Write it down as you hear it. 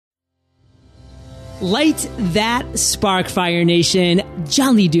Light that spark, Fire Nation.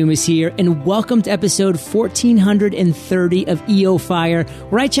 John Lee Dumas here, and welcome to episode 1430 of EO Fire,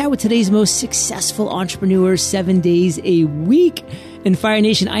 where I chat with today's most successful entrepreneurs 7 days a week. In Fire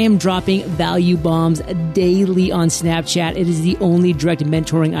Nation, I am dropping value bombs daily on Snapchat. It is the only direct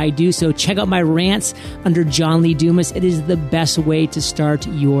mentoring I do, so check out my rants under John Lee Dumas. It is the best way to start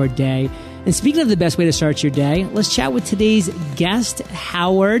your day. And speaking of the best way to start your day, let's chat with today's guest,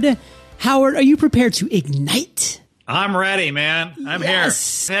 Howard. Howard, are you prepared to ignite? I'm ready, man. I'm here.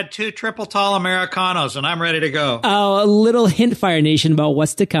 I've had 2 triple tall Americanos, and I'm ready to go. Oh, a little hint, Fire Nation, about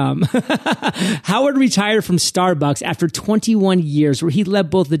what's to come. Howard retired from Starbucks after 21 years, where he led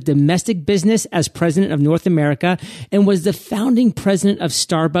both the domestic business as president of North America and was the founding president of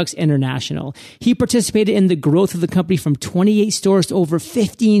Starbucks International. He participated in the growth of the company from 28 stores to over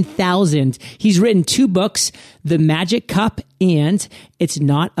 15,000. He's written 2 books, The Magic Cup and It's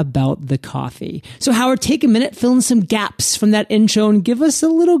Not About the Coffee. So Howard, take a minute, fill in some gaps from that intro and give us a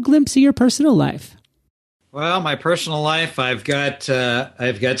little glimpse of your personal life. Well, my personal life, I've got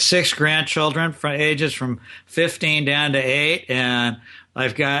 6 grandchildren from ages from 15 down to 8, and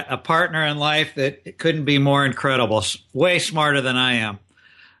I've got a partner in life that couldn't be more incredible, way smarter than I am.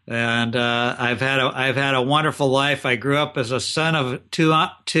 And I've had a wonderful life. I grew up as a son of two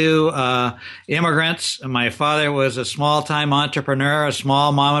immigrants. My father was a small-time entrepreneur, a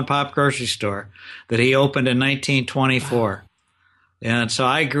small mom-and-pop grocery store that he opened in 1924. Wow. And so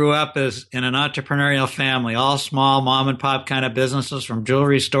I grew up in an entrepreneurial family, all small mom-and-pop kind of businesses, from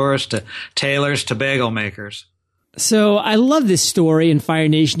jewelry stores to tailors to bagel makers. So I love this story in Fire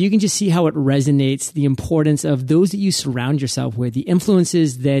Nation. You can just see how it resonates, the importance of those that you surround yourself with, the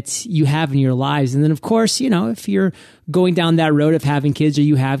influences that you have in your lives. And then, of course, you know, if you're going down that road of having kids or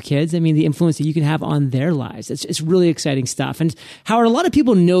you have kids, I mean, the influence that you can have on their lives. It's really exciting stuff. And Howard, a lot of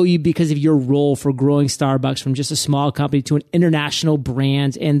people know you because of your role for growing Starbucks from just a small company to an international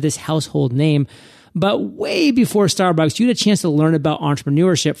brand and this household name. But way before Starbucks, you had a chance to learn about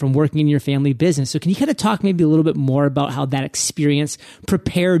entrepreneurship from working in your family business. So can you kind of talk maybe a little bit more about how that experience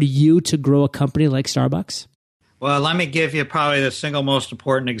prepared you to grow a company like Starbucks? Well, let me give you probably the single most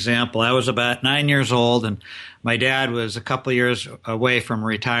important example. I was about 9 years old, and my dad was a couple of years away from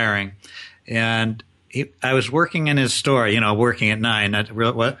retiring. And I was working in his store, working at 9,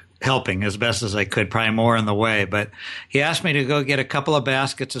 helping as best as I could, probably more in the way. But he asked me to go get a couple of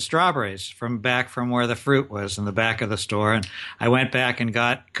baskets of strawberries from where the fruit was in the back of the store. And I went back and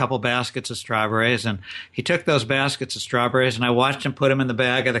got a couple baskets of strawberries. And he took those baskets of strawberries, and I watched him put them in the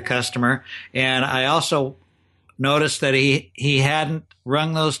bag of the customer. And I also noticed that he hadn't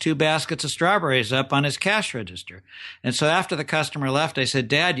rung those 2 baskets of strawberries up on his cash register. And so after the customer left, I said,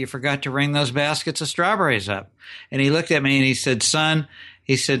 "Dad, you forgot to ring those baskets of strawberries up." And he looked at me and he said, "Son,"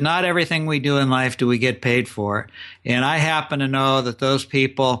 he said, "not everything we do in life do we get paid for. And I happen to know that those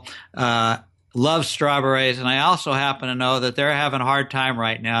people love strawberries, and I also happen to know that they're having a hard time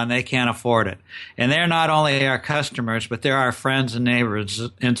right now and they can't afford it. And they're not only our customers, but they're our friends and neighbors."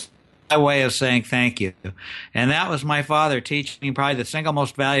 And my way of saying thank you. And that was my father teaching me probably the single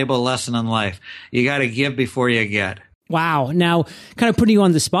most valuable lesson in life. You got to give before you get. Wow. Now, kind of putting you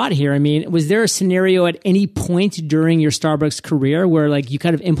on the spot here, I mean, was there a scenario at any point during your Starbucks career where you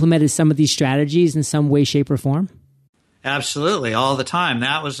kind of implemented some of these strategies in some way, shape, or form? Absolutely, all the time.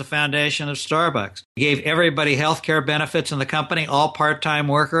 That was the foundation of Starbucks. We gave everybody health care benefits in the company, all part-time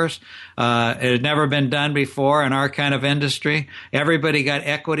workers. It had never been done before in our kind of industry. Everybody got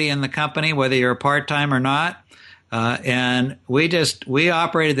equity in the company, whether you're part-time or not. And we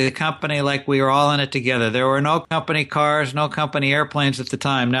operated the company like we were all in it together. There were no company cars, no company airplanes at the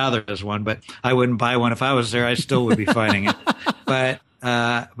time. Now there is one, but I wouldn't buy one. If I was there, I still would be fighting it. But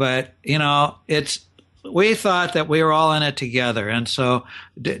we thought that we were all in it together. And so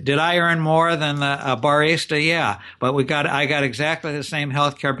did I earn more than a barista? Yeah. But I got exactly the same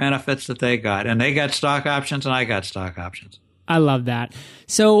healthcare benefits that they got. And they got stock options and I got stock options. I love that.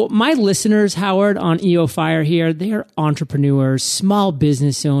 So my listeners, Howard, on EO Fire here, they are entrepreneurs, small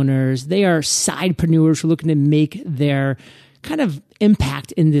business owners. They are sidepreneurs who are looking to make their kind of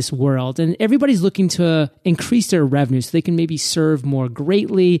impact in this world. And everybody's looking to increase their revenue so they can maybe serve more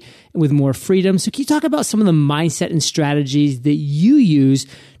greatly with more freedom. So can you talk about some of the mindset and strategies that you use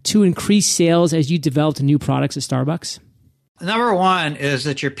to increase sales as you developed new products at Starbucks? Number one is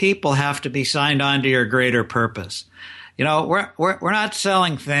that your people have to be signed on to your greater purpose. We're not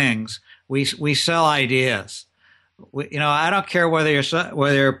selling things. We sell ideas. I don't care whether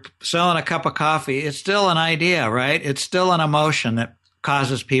you're selling a cup of coffee. It's still an idea, right? It's still an emotion that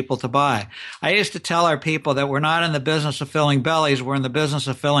causes people to buy. I used to tell our people that we're not in the business of filling bellies. We're in the business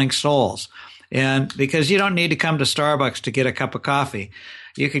of filling souls. And because you don't need to come to Starbucks to get a cup of coffee.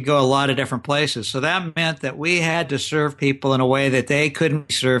 You could go a lot of different places. So that meant that we had to serve people in a way that they couldn't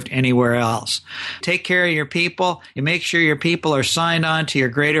be served anywhere else. Take care of your people. You make sure your people are signed on to your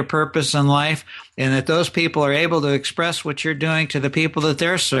greater purpose in life, and that those people are able to express what you're doing to the people that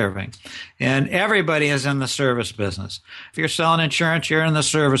they're serving. And everybody is in the service business. If you're selling insurance, you're in the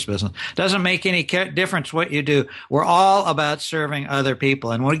service business. Doesn't make any difference what you do. We're all about serving other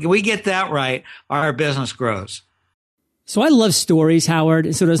people. And when we get that right, our business grows. So I love stories, Howard,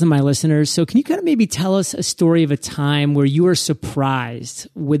 and so does my listeners. So can you kind of maybe tell us a story of a time where you were surprised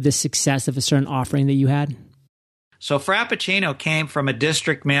with the success of a certain offering that you had? So Frappuccino came from a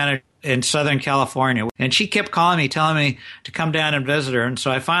district manager in Southern California. And she kept calling me, telling me to come down and visit her. And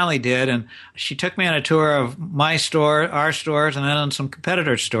so I finally did. And she took me on a tour of my store, our stores, and then on some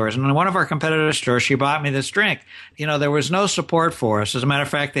competitor stores. And in one of our competitor stores, she bought me this drink. You know, there was no support for us. As a matter of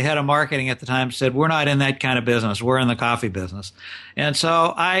fact, the head of marketing at the time said, we're not in that kind of business. We're in the coffee business. And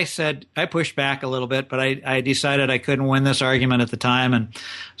so I said, I pushed back a little bit, but I decided I couldn't win this argument at the time. And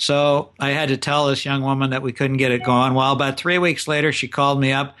so I had to tell this young woman that we couldn't get it going. Well, about 3 weeks later, she called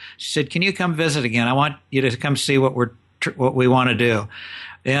me up. She said, can you come visit again? I want you to come see what we want to do.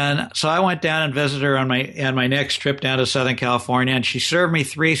 And so I went down and visited her on my next trip down to Southern California, and she served me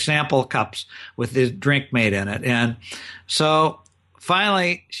 3 sample cups with the drink made in it. And so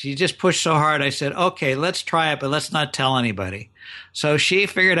finally, she just pushed so hard, I said, okay, let's try it, but let's not tell anybody. So she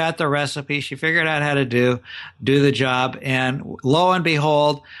figured out the recipe. She figured out how to do the job. And lo and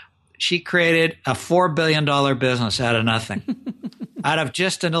behold, she created a $4 billion business out of nothing, out of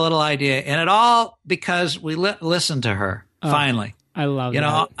just a little idea. And it all because we listened to her, finally. I love that.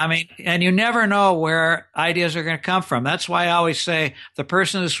 Know, I mean, and you never know where ideas are going to come from. That's why I always say the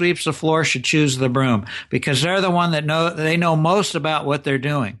person who sweeps the floor should choose the broom, because they're the one that they know most about what they're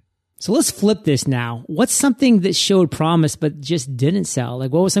doing. So let's flip this now. What's something that showed promise but just didn't sell?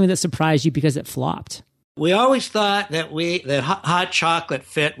 Like, what was something that surprised you because it flopped? We always thought that hot chocolate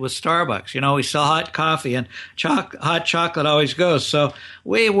fit with Starbucks. You know, we sell hot coffee, and hot chocolate always goes. So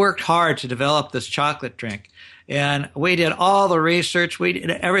we worked hard to develop this chocolate drink. And we did all the research. We did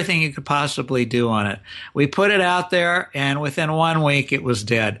everything you could possibly do on it. We put it out there, and within 1 week, it was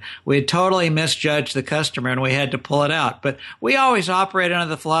dead. We had totally misjudged the customer, and we had to pull it out. But we always operate under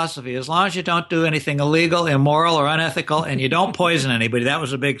the philosophy, as long as you don't do anything illegal, immoral, or unethical, and you don't poison anybody — that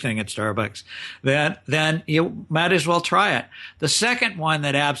was a big thing at Starbucks — then you might as well try it. The second one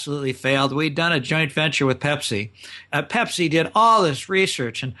that absolutely failed, we'd done a joint venture with Pepsi. Pepsi did all this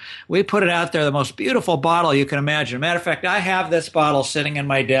research, and we put it out there, the most beautiful bottle you can imagine. Matter of fact, I have this bottle sitting in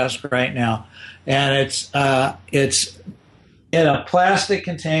my desk right now, and it's in a plastic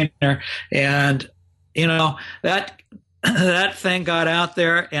container. And you know that thing got out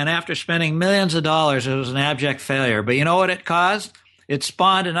there, and after spending millions of dollars, it was an abject failure. But you know what it caused? It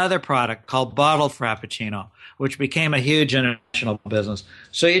spawned another product called bottled Frappuccino, which became a huge international business.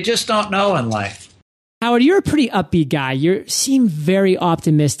 So you just don't know in life. Howard, you're a pretty upbeat guy. You seem very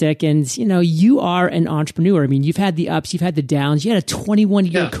optimistic, and you are an entrepreneur. I mean, you've had the ups, you've had the downs. You had a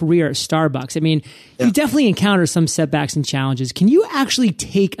 21-year career at Starbucks. I mean, you definitely encountered some setbacks and challenges. Can you actually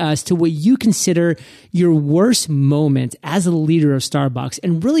take us to what you consider your worst moment as a leader of Starbucks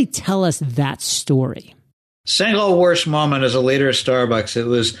and really tell us that story? Single worst moment as a leader of Starbucks. It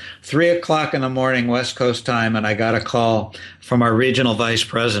was 3:00 in the morning, West Coast time, and I got a call from our regional vice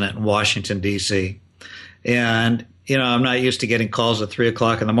president in Washington, D.C. And, I'm not used to getting calls at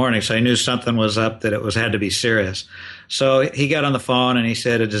 3:00 in the morning, so I knew something was up, that it had to be serious. So he got on the phone and he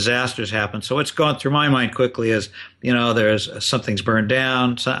said, a disaster's happened. So what's going through my mind quickly is, something's burned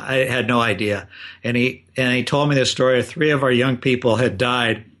down. So I had no idea. And he told me this story. 3 of our young people had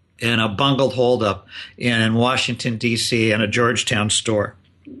died in a bungled holdup in Washington, D.C. in a Georgetown store.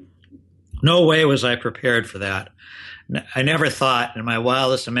 No way was I prepared for that. I never thought in my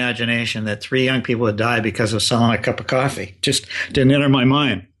wildest imagination that 3 young people would die because of selling a cup of coffee. Just didn't enter my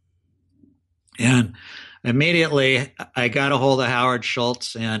mind. And immediately I got a hold of Howard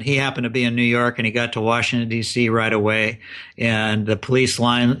Schultz, and he happened to be in New York, and he got to Washington, D.C. right away. And the police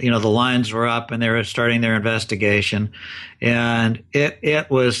line, the lines were up, and they were starting their investigation. And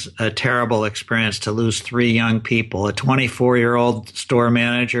it was a terrible experience to lose 3 young people, a 24-year-old store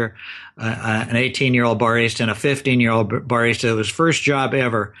manager, an 18-year-old barista, and a 15-year-old barista. It was his first job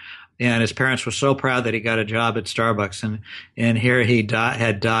ever, and his parents were so proud that he got a job at Starbucks. And here he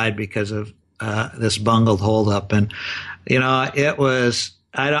had died because of this bungled holdup. And it was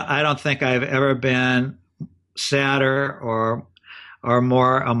 — I don't think I've ever been sadder or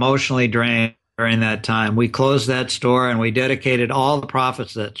more emotionally drained during that time. We closed that store and we dedicated all the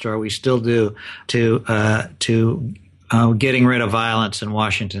profits of that store, we still do, to getting rid of violence in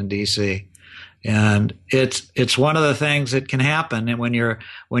Washington, D.C. And it's one of the things that can happen when you're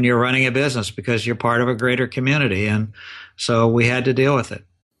running a business, because you're part of a greater community. And so we had to deal with it.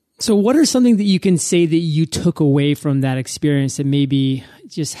 So what are something that you can say that you took away from that experience that maybe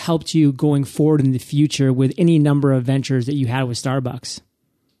just helped you going forward in the future with any number of ventures that you had with Starbucks?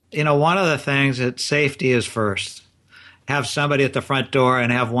 One of the things that safety is first. Have somebody at the front door and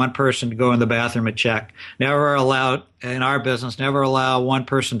have one person to go in the bathroom and check. Never allow, in our business, never allow one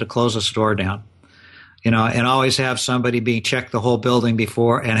person to close a store down. And always have somebody check the whole building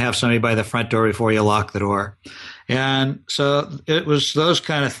before, and have somebody by the front door before you lock the door. And so it was those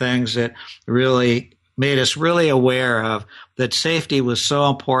kind of things that really made us really aware of that safety was so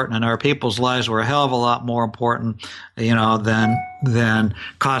important, and our people's lives were a hell of a lot more important, than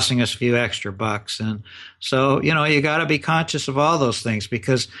costing us a few extra bucks. And so, you got to be conscious of all those things,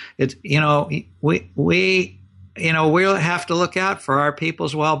 because it's, we'll have to look out for our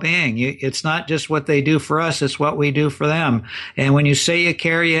people's well-being. It's not just what they do for us, it's what we do for them. And when you say you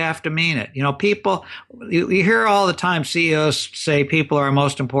care, you have to mean it. People, you hear all the time CEOs say people are our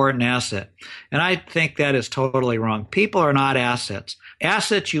most important asset. And I think that is totally wrong. People are not assets.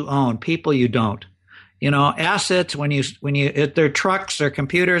 Assets you own, people you don't. Assets, they're trucks, they're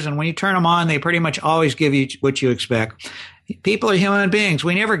computers, and when you turn them on, they pretty much always give you what you expect. People are human beings.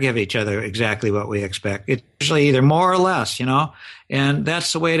 We never give each other exactly what we expect. It's usually either more or less, and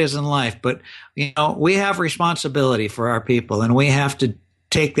that's the way it is in life. But, we have responsibility for our people, and we have to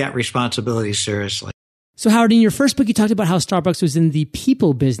take that responsibility seriously. So Howard, in your first book, you talked about how Starbucks was in the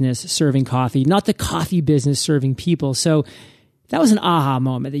people business serving coffee, not the coffee business serving people. So that was an aha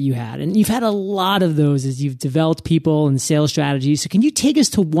moment that you had. And you've had a lot of those as you've developed people and sales strategies. So can you take us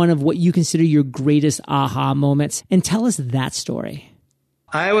to one of what you consider your greatest aha moments and tell us that story?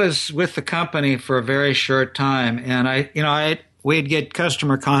 I was with the company for a very short time, and we'd get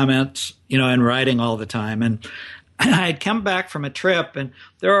customer comments, in writing all the time. And I'd come back from a trip, and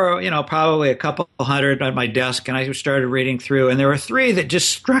there were, probably a couple hundred at my desk, and I started reading through, and there were three that just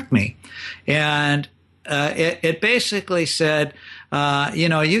struck me. And it basically said,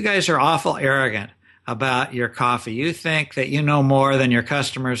 you guys are awful arrogant about your coffee. You think that you know more than your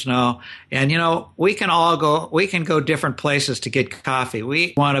customers know. And, we can go different places to get coffee.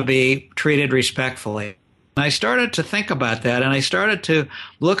 We want to be treated respectfully. And I started to think about that, and I started to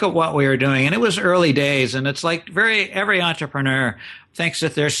look at what we were doing. And it was early days, and it's like every entrepreneur thinks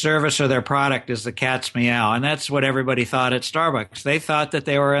that their service or their product is the cat's meow. And that's what everybody thought at Starbucks. They thought that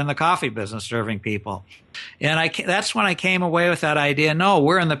they were in the coffee business serving people. And that's when I came away with that idea. No,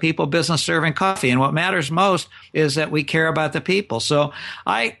 we're in the people business serving coffee. And what matters most is that we care about the people. So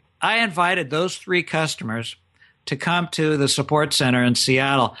I invited those three customers to come to the support center in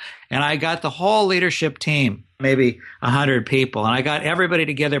Seattle. And I got the whole leadership team, maybe 100 people. And I got everybody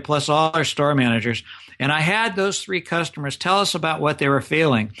together, plus all our store managers. And I had those three customers tell us about what they were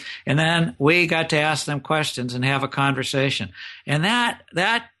feeling. And then we got to ask them questions and have a conversation. And that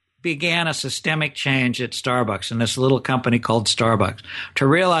began a systemic change at Starbucks, in this little company called Starbucks, to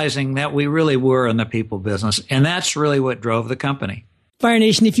realizing that we really were in the people business. And that's really what drove the company. Fire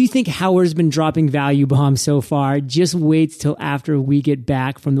Nation, if you think Howard's been dropping value bombs so far, just wait till after we get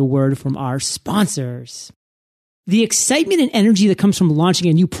back from the word from our sponsors. The excitement and energy that comes from launching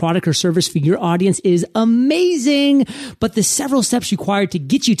a new product or service for your audience is amazing, but the several steps required to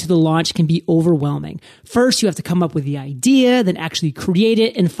get you to the launch can be overwhelming. First, you have to come up with the idea, then actually create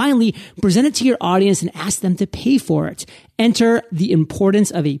it, and finally present it to your audience and ask them to pay for it. Enter the importance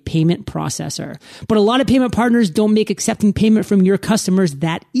of a payment processor. But a lot of payment partners don't make accepting payment from your customers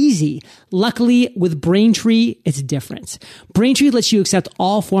that easy. Luckily, with Braintree, it's different. Braintree lets you accept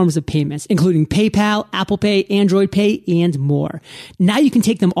all forms of payments, including PayPal, Apple Pay, Android Pay, and more. Now you can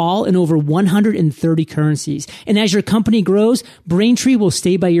take them all in over 130 currencies. And as your company grows, Braintree will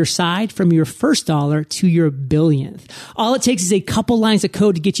stay by your side from your first dollar to your billionth. All it takes is a couple lines of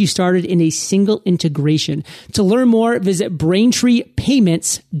code to get you started in a single integration. To learn more, visit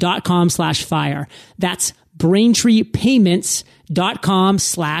BraintreePayments.com/fire. That's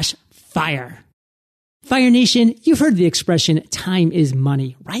BraintreePayments.com/fire. Fire Nation, you've heard the expression, time is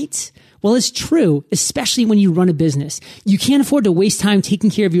money, right? Well, it's true, especially when you run a business. You can't afford to waste time taking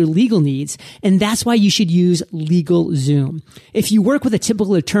care of your legal needs, and that's why you should use LegalZoom. If you work with a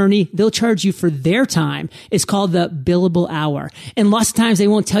typical attorney, they'll charge you for their time. It's called the billable hour. And lots of times they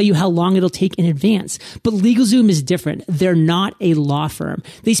won't tell you how long it'll take in advance. But LegalZoom is different. They're not a law firm.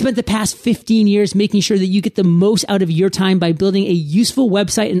 They spent the past 15 years making sure that you get the most out of your time by building a useful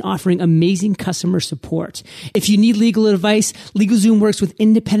website and offering amazing customer support. If you need legal advice, LegalZoom works with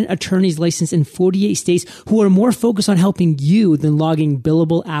independent attorneys licensed in 48 states who are more focused on helping you than logging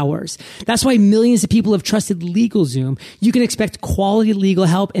billable hours. That's why millions of people have trusted LegalZoom. You can expect quality legal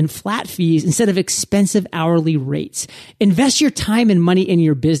help and flat fees instead of expensive hourly rates. Invest your time and money in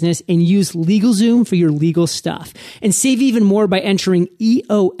your business and use LegalZoom for your legal stuff. And save even more by entering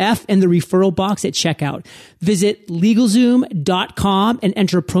EOF in the referral box at checkout. Visit LegalZoom.com and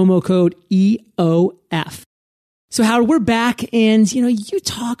enter promo code EOF. So Howard, we're back, and you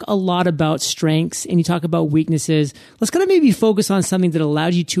talk a lot about strengths and you talk about weaknesses. Let's kind of maybe focus on something that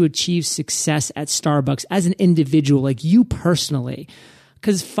allowed you to achieve success at Starbucks as an individual, like you personally.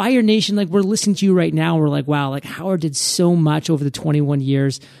 Because Fire Nation, like we're listening to you right now, and we're like, wow, like Howard did so much over the 21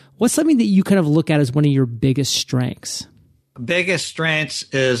 years. What's something that you kind of look at as one of your biggest strengths? Biggest strengths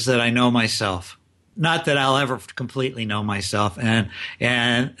is that I know myself. Not that I'll ever completely know myself, and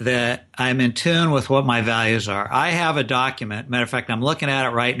that I'm in tune with what my values are. I have a document. Matter of fact, I'm looking at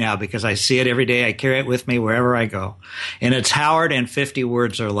it right now because I see it every day. I carry it with me wherever I go. And it's Howard in 50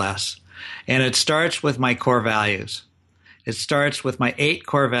 words or less. And it starts with my core values. It starts with my 8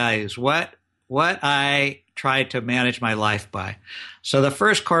 core values. What I try to manage my life by. So the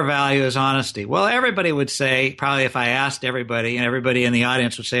first core value is honesty. Well, everybody would say, probably if I asked everybody, and everybody in the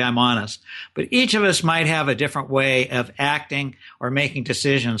audience would say I'm honest. But each of us might have a different way of acting or making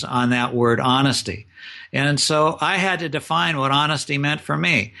decisions on that word honesty. And so I had to define what honesty meant for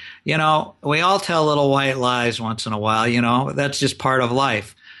me. We all tell little white lies once in a while, that's just part of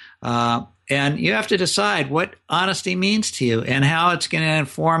life. And you have to decide what honesty means to you and how it's going to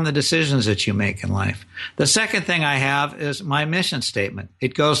inform the decisions that you make in life. The second thing I have is my mission statement.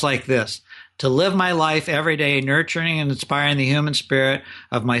 It goes like this: to live my life every day, nurturing and inspiring the human spirit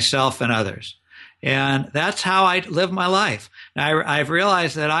of myself and others. And that's how I live my life. Now, I've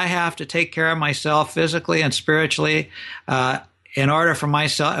realized that I have to take care of myself physically and spiritually, in order for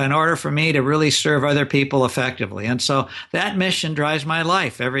me to really serve other people effectively. And so that mission drives my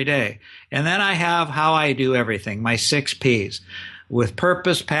life every day. And then I have how I do everything, my 6 Ps, with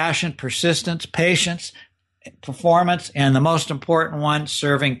purpose, passion, persistence, patience, performance, and the most important one,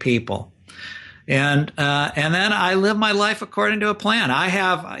 serving people. And then I live my life according to a plan.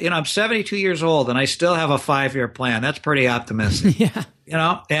 I'm 72 years old and I still have a 5-year plan. That's pretty optimistic. Yeah.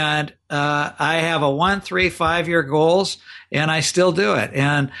 And I have a 1, 3, 5-year goals, and I still do it.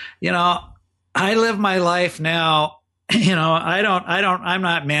 And, I live my life now. I'm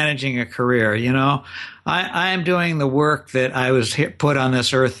not managing a career. I am doing the work that I was put on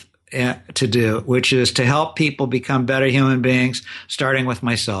this earth to do, which is to help people become better human beings, starting with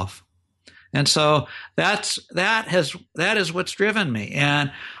myself. And so that is what's driven me.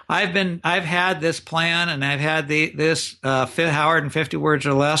 And I've had this plan, and I've had this Howard in 50 words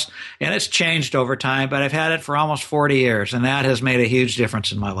or less, and it's changed over time, but I've had it for almost 40 years, and that has made a huge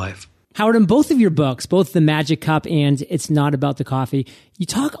difference in my life. Howard, in both of your books, both The Magic Cup and It's Not About the Coffee, you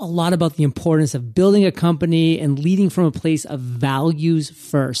talk a lot about the importance of building a company and leading from a place of values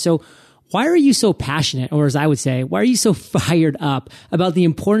first. So why are you so passionate, or as I would say, why are you so fired up about the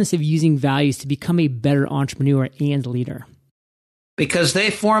importance of using values to become a better entrepreneur and leader? Because they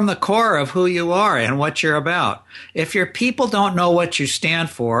form the core of who you are and what you're about. If your people don't know what you stand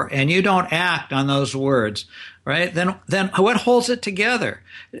for and you don't act on those words, right, then what holds it together?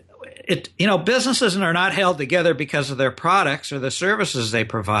 Businesses are not held together because of their products or the services they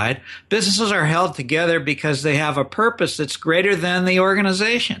provide. Businesses are held together because they have a purpose that's greater than the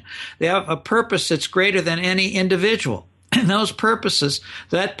organization. They have a purpose that's greater than any individual. And that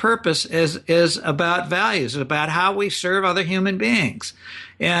purpose is about values, about how we serve other human beings.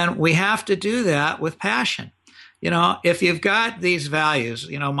 And we have to do that with passion. If you've got these values,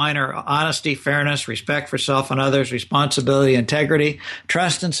 mine are honesty, fairness, respect for self and others, responsibility, integrity,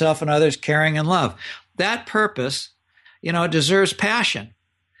 trust in self and others, caring and love. That purpose, deserves passion.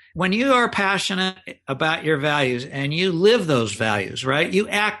 When you are passionate about your values and you live those values, right, you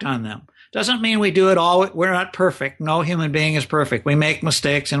act on them. Doesn't mean we do it all. We're not perfect. No human being is perfect. We make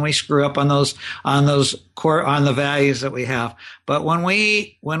mistakes and we screw up on the values that we have. But when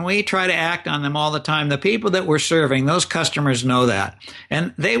we try to act on them all the time, the people that we're serving, those customers know that.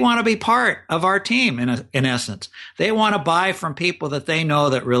 And they want to be part of our team in essence. They want to buy from people that they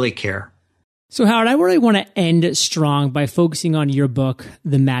know that really care. So Howard, I really want to end strong by focusing on your book,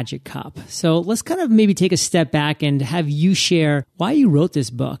 The Magic Cup. So let's kind of maybe take a step back and have you share why you wrote this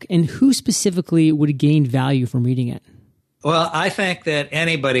book and who specifically would gain value from reading it. Well, I think that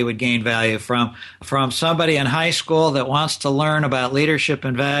anybody would gain value from somebody in high school that wants to learn about leadership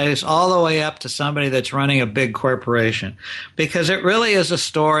and values all the way up to somebody that's running a big corporation. Because it really is a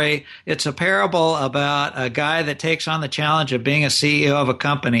story. It's a parable about a guy that takes on the challenge of being a CEO of a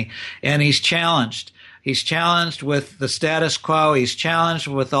company, and he's challenged. He's challenged with the status quo. He's challenged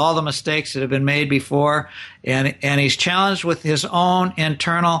with all the mistakes that have been made before, and he's challenged with his own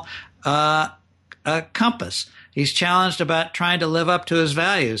internal compass. He's challenged about trying to live up to his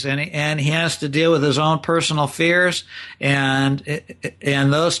values, and he has to deal with his own personal fears, and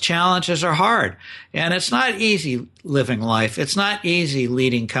those challenges are hard. And it's not easy living life. It's not easy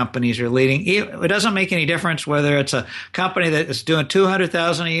leading companies or leading. It doesn't make any difference whether it's a company that is doing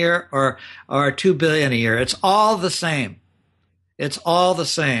 $200,000 a year or $2 billion a year. It's all the same. It's all the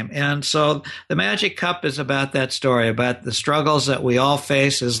same. And so the Magic Cup is about that story, about the struggles that we all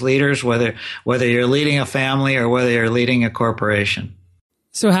face as leaders, whether you're leading a family or whether you're leading a corporation.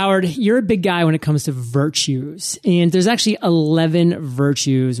 So Howard, you're a big guy when it comes to virtues, and there's actually 11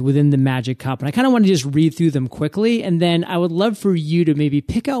 virtues within the Magic Cup. And I kind of want to just read through them quickly, and then I would love for you to maybe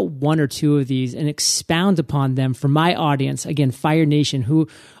pick out one or two of these and expound upon them for my audience, again, Fire Nation, who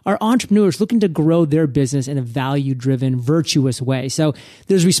are entrepreneurs looking to grow their business in a value-driven, virtuous way. So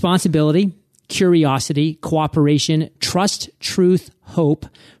there's responsibility, curiosity, cooperation, trust, truth, hope,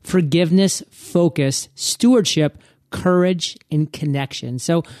 forgiveness, focus, stewardship, courage, and connection.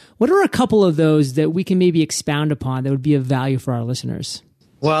 So what are a couple of those that we can maybe expound upon that would be of value for our listeners?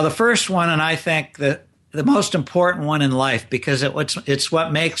 Well, the first one, and I think the most important one in life, because it's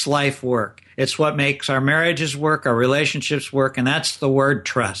what makes life work. It's what makes our marriages work, our relationships work, and that's the word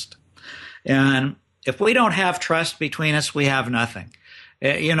trust. And if we don't have trust between us, we have nothing.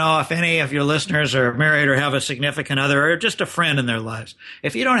 You know, if any of your listeners are married or have a significant other or just a friend in their lives,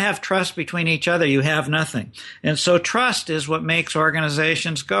 if you don't have trust between each other, you have nothing. And so trust is what makes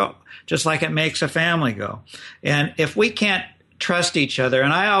organizations go, just like it makes a family go. And if we can't trust each other,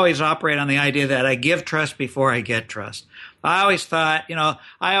 and I always operate on the idea that I give trust before I get trust. I always thought,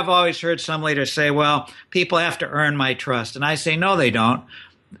 I have always heard some leaders say, well, people have to earn my trust. And I say, no, they don't.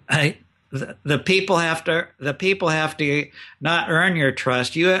 The people have to not earn your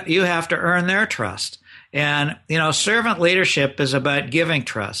trust. You have to earn their trust. And, servant leadership is about giving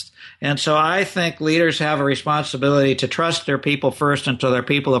trust. And so I think leaders have a responsibility to trust their people first until their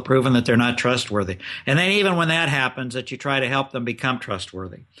people have proven that they're not trustworthy. And then even when that happens, that you try to help them become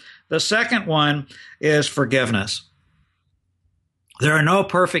trustworthy. The second one is forgiveness. There are no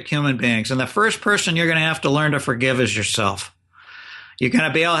perfect human beings. And the first person you're going to have to learn to forgive is yourself. You're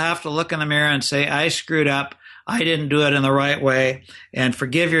going to have to look in the mirror and say, I screwed up. I didn't do it in the right way, and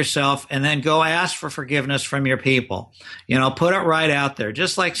forgive yourself, and then go ask for forgiveness from your people. Put it right out there.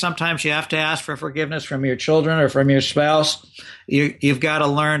 Just like sometimes you have to ask for forgiveness from your children or from your spouse, you've got to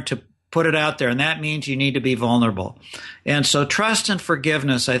learn to put it out there, and that means you need to be vulnerable. And so trust and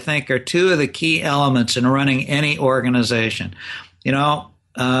forgiveness, I think, are two of the key elements in running any organization.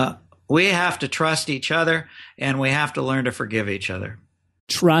 We have to trust each other, and we have to learn to forgive each other.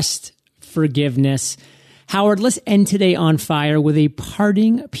 Trust, forgiveness. Howard, let's end today on fire with a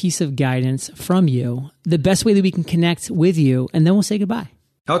parting piece of guidance from you, the best way that we can connect with you, and then we'll say goodbye.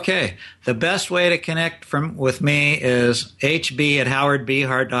 Okay. The best way to connect with me is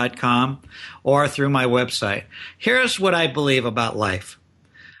hb@howardbehar.com or through my website. Here's what I believe about life.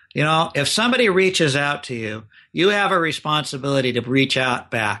 If somebody reaches out to you, you have a responsibility to reach out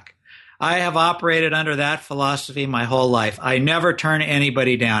back. I have operated under that philosophy my whole life. I never turn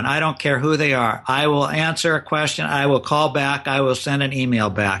anybody down. I don't care who they are. I will answer a question. I will call back. I will send an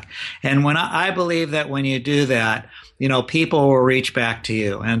email back. And when I believe that when you do that, people will reach back to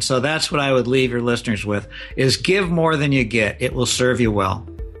you. And so that's what I would leave your listeners with, is give more than you get. It will serve you well.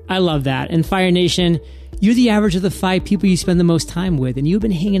 I love that. And Fire Nation, You're the average of the 5 people you spend the most time with, and you've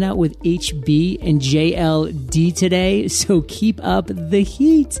been hanging out with HB and JLD today, so keep up the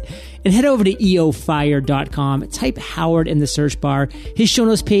heat. And head over to eofire.com, type Howard in the search bar. His show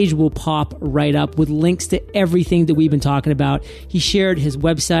notes page will pop right up with links to everything that we've been talking about. He shared his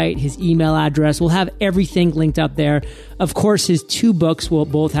website, his email address. We'll have everything linked up there. Of course, his 2 books will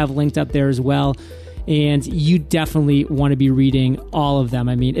both have linked up there as well. And you definitely want to be reading all of them.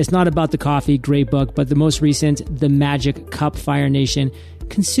 I mean, it's not about the coffee, great book, but the most recent, The Magic Cup, Fire Nation.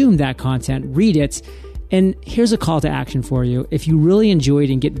 Consume that content, read it. And here's a call to action for you. If you really enjoyed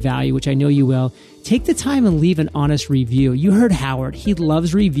and get value, which I know you will, take the time and leave an honest review. You heard Howard. He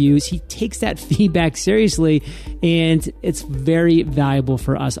loves reviews. He takes that feedback seriously, and it's very valuable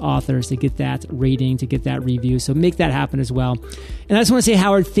for us authors to get that rating, to get that review. So make that happen as well. And I just want to say,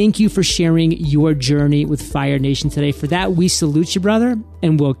 Howard, thank you for sharing your journey with Fire Nation today. For that, we salute you, brother,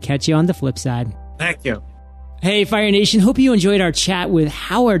 and we'll catch you on the flip side. Thank you. Hey, Fire Nation. Hope you enjoyed our chat with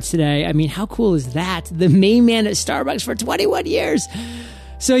Howard today. I mean, how cool is that? The main man at Starbucks for 21 years.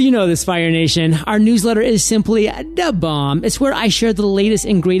 So you know this, Fire Nation. Our newsletter is simply the bomb. It's where I share the latest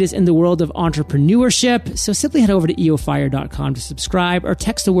and greatest in the world of entrepreneurship. So simply head over to eofire.com to subscribe or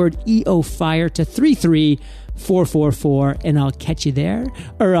text the word EOFIRE to 33444, and I'll catch you there,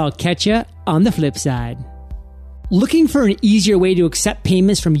 or I'll catch you on the flip side. Looking for an easier way to accept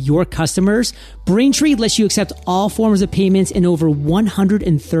payments from your customers? Braintree lets you accept all forms of payments in over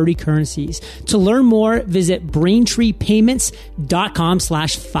 130 currencies. To learn more, visit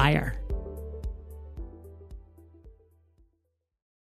braintreepayments.com/fire.